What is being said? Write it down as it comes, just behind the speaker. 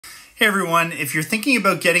Hey everyone, if you're thinking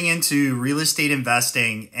about getting into real estate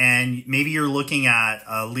investing and maybe you're looking at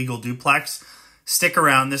a legal duplex, stick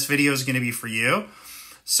around. This video is going to be for you.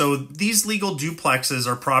 So these legal duplexes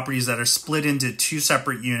are properties that are split into two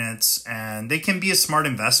separate units and they can be a smart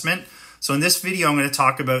investment. So in this video, I'm going to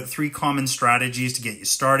talk about 3 common strategies to get you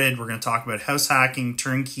started. We're going to talk about house hacking,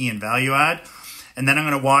 turnkey, and value add. And then I'm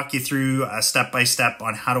going to walk you through step-by-step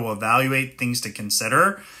on how to evaluate things to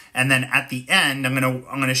consider. And then at the end, I'm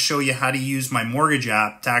going to show you how to use my mortgage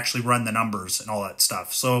app to actually run the numbers and all that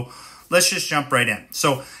stuff. So let's just jump right in.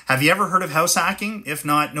 So have you ever heard of house hacking? If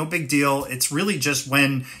not, no big deal. It's really just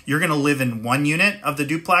when you're going to live in one unit of the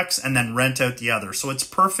duplex and then rent out the other. So it's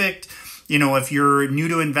perfect. You know, if you're new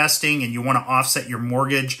to investing and you want to offset your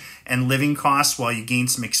mortgage and living costs while you gain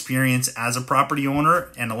some experience as a property owner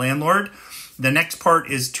and a landlord. The next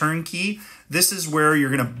part is turnkey. This is where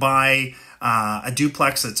you're going to buy a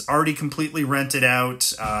duplex that's already completely rented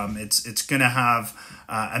out. It's going to have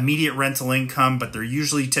immediate rental income, but they're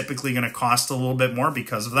usually typically going to cost a little bit more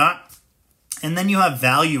because of that. And then you have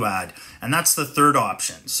value add, and that's the third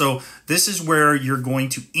option. So this is where you're going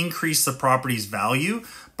to increase the property's value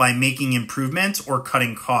by making improvements or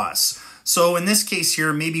cutting costs. So in this case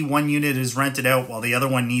here, maybe one unit is rented out while the other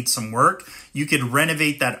one needs some work. You could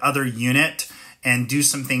renovate that other unit and do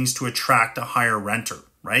some things to attract a higher renter,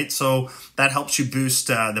 right? So that helps you boost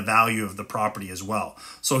the value of the property as well.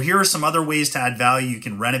 So here are some other ways to add value. You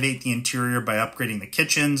can renovate the interior by upgrading the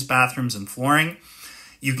kitchens, bathrooms, and flooring.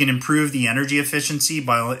 You can improve the energy efficiency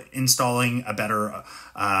by installing a better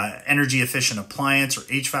energy efficient appliance or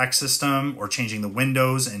HVAC system or changing the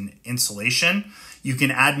windows and insulation. You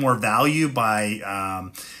can add more value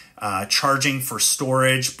by charging for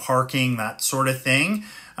storage, parking, that sort of thing.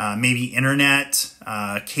 Maybe internet,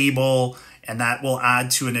 cable, and that will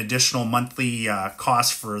add to an additional monthly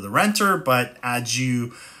cost for the renter, but adds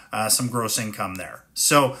you some gross income there.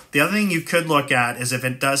 So the other thing you could look at is if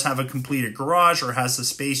it does have a completed garage or has the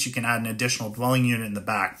space, you can add an additional dwelling unit in the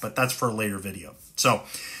back, but that's for a later video. So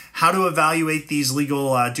how to evaluate these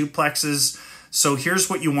legal duplexes. So here's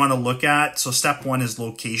what you want to look at. So step 1 is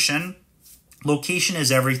location. Location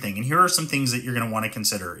is everything. And here are some things that you're going to want to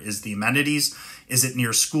consider. Is the amenities? Is it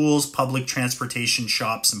near schools, public transportation,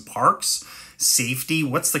 shops, and parks? Safety.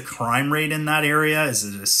 What's the crime rate in that area? Is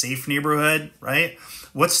it a safe neighborhood, right?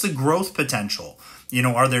 What's the growth potential? You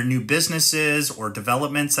know, are there new businesses or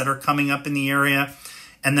developments that are coming up in the area?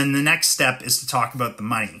 And then the next step is to talk about the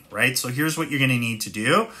money, right? So here's what you're going to need to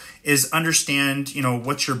do is understand, you know,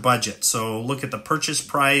 what's your budget. So look at the purchase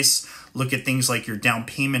price, look at things like your down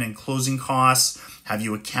payment and closing costs. Have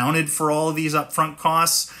you accounted for all of these upfront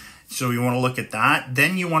costs? So you want to look at that.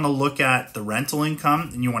 Then you want to look at the rental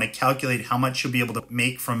income and you want to calculate how much you'll be able to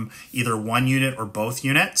make from either one unit or both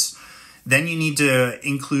units. Then you need to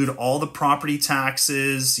include all the property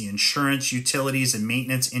taxes, the insurance, utilities, and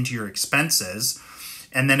maintenance into your expenses.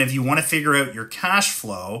 And then if you want to figure out your cash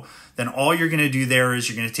flow, then all you're going to do there is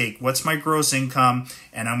you're going to take what's my gross income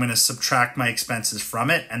and I'm going to subtract my expenses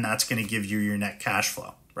from it. And that's going to give you your net cash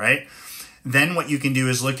flow, right? Then what you can do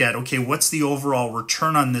is look at, okay, what's the overall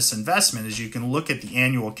return on this investment? Is you can look at the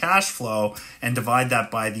annual cash flow and divide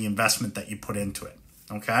that by the investment that you put into it,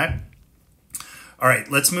 okay? All right,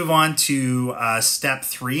 let's move on to step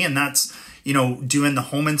 3, and that's, you know, doing the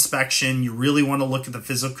home inspection. You really want to look at the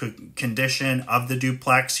physical condition of the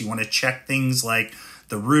duplex. You want to check things like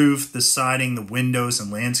the roof, the siding, the windows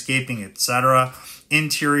and landscaping, etc.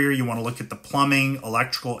 Interior, you want to look at the plumbing,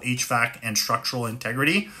 electrical, HVAC, and structural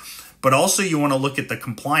integrity. But also you want to look at the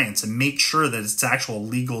compliance and make sure that it's actual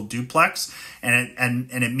legal duplex and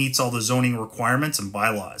it meets all the zoning requirements and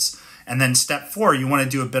bylaws. And then step 4, you want to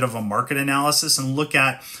do a bit of a market analysis and look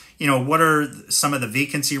at, you know, what are some of the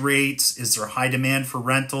vacancy rates? Is there high demand for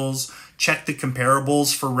rentals? Check the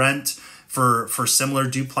comparables for rent for similar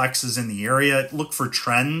duplexes in the area. Look for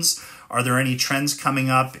trends. Are there any trends coming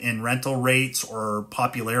up in rental rates or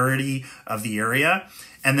popularity of the area?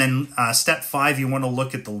 And then step 5, you want to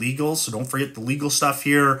look at the legals. So don't forget the legal stuff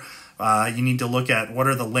here. You need to look at what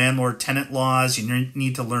are the landlord-tenant laws. You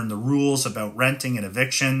need to learn the rules about renting and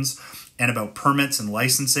evictions and about permits and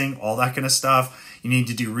licensing, all that kind of stuff. You need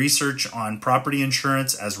to do research on property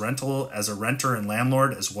insurance as a renter and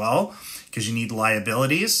landlord as well, because you need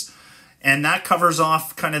liabilities. And that covers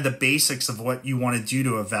off kind of the basics of what you want to do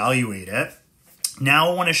to evaluate it.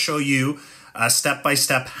 Now I want to show you step by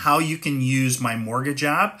step how you can use my mortgage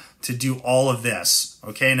app to do all of this,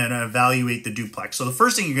 okay, and then evaluate the duplex. So the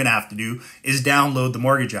first thing you're going to have to do is download the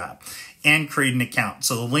mortgage app and create an account.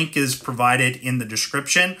 So the link is provided in the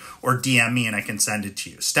description, or DM me and I can send it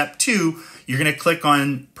to you. Step 2, you're going to click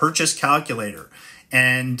on Purchase Calculator.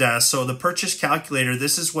 And so the purchase calculator,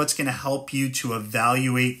 this is what's going to help you to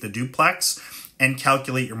evaluate the duplex and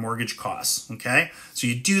calculate your mortgage costs, okay? So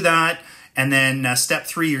you do that, and then step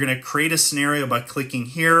 3, you're going to create a scenario by clicking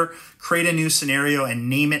here, create a new scenario, and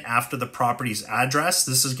name it after the property's address.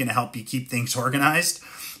 This is going to help you keep things organized.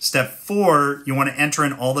 Step 4, you want to enter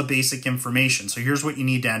in all the basic information. So here's what you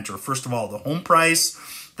need to enter. First of all, the home price,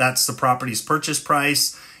 that's the property's purchase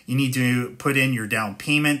price. You need to put in your down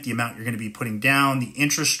payment, the amount you're going to be putting down, the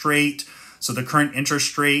interest rate, so the current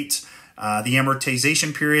interest rate, the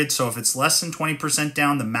amortization period. So if it's less than 20%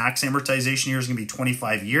 down, the max amortization here is going to be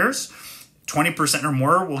 25 years. 20% or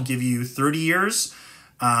more will give you 30 years.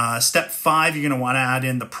 Step 5, you're going to want to add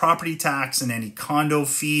in the property tax and any condo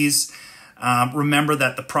fees. Remember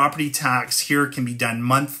that the property tax here can be done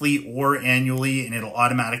monthly or annually, and it'll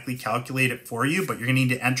automatically calculate it for you, but you're going to need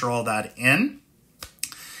to enter all that in.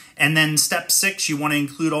 And then step 6, you want to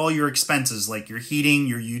include all your expenses like your heating,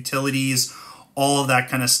 your utilities, all of that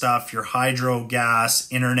kind of stuff, your hydro,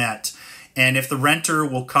 gas, internet. And if the renter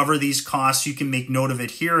will cover these costs, you can make note of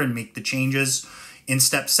it here and make the changes. In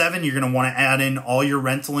step 7, you're going to want to add in all your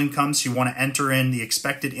rental income. So you want to enter in the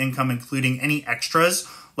expected income, including any extras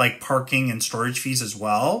like parking and storage fees as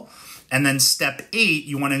well. And then step 8,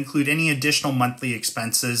 you want to include any additional monthly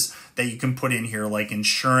expenses that you can put in here, like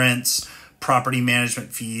insurance, property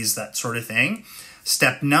management fees, that sort of thing.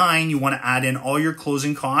 Step 9, you want to add in all your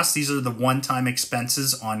closing costs. These are the one-time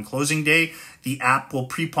expenses on closing day. The app will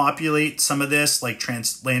pre-populate some of this, like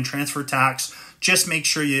land transfer tax. Just make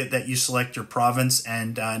sure that you select your province,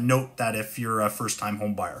 and note that if you're a first-time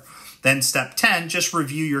home buyer. Then step 10, just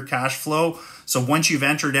review your cash flow. So once you've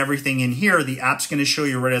entered everything in here, the app's going to show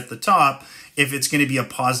you right at the top if it's going to be a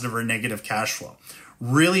positive or negative cash flow.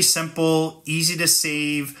 Really simple, easy to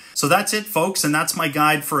save. So that's it, folks, and that's my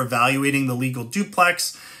guide for evaluating the legal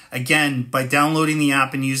duplex. Again, by downloading the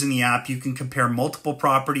app and using the app, you can compare multiple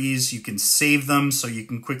properties, you can save them so you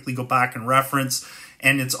can quickly go back and reference,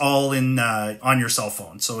 and it's all in on your cell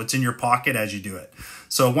phone. So it's in your pocket as you do it.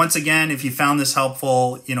 So once again, if you found this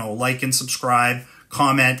helpful, like and subscribe,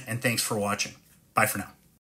 comment, and thanks for watching. Bye for now.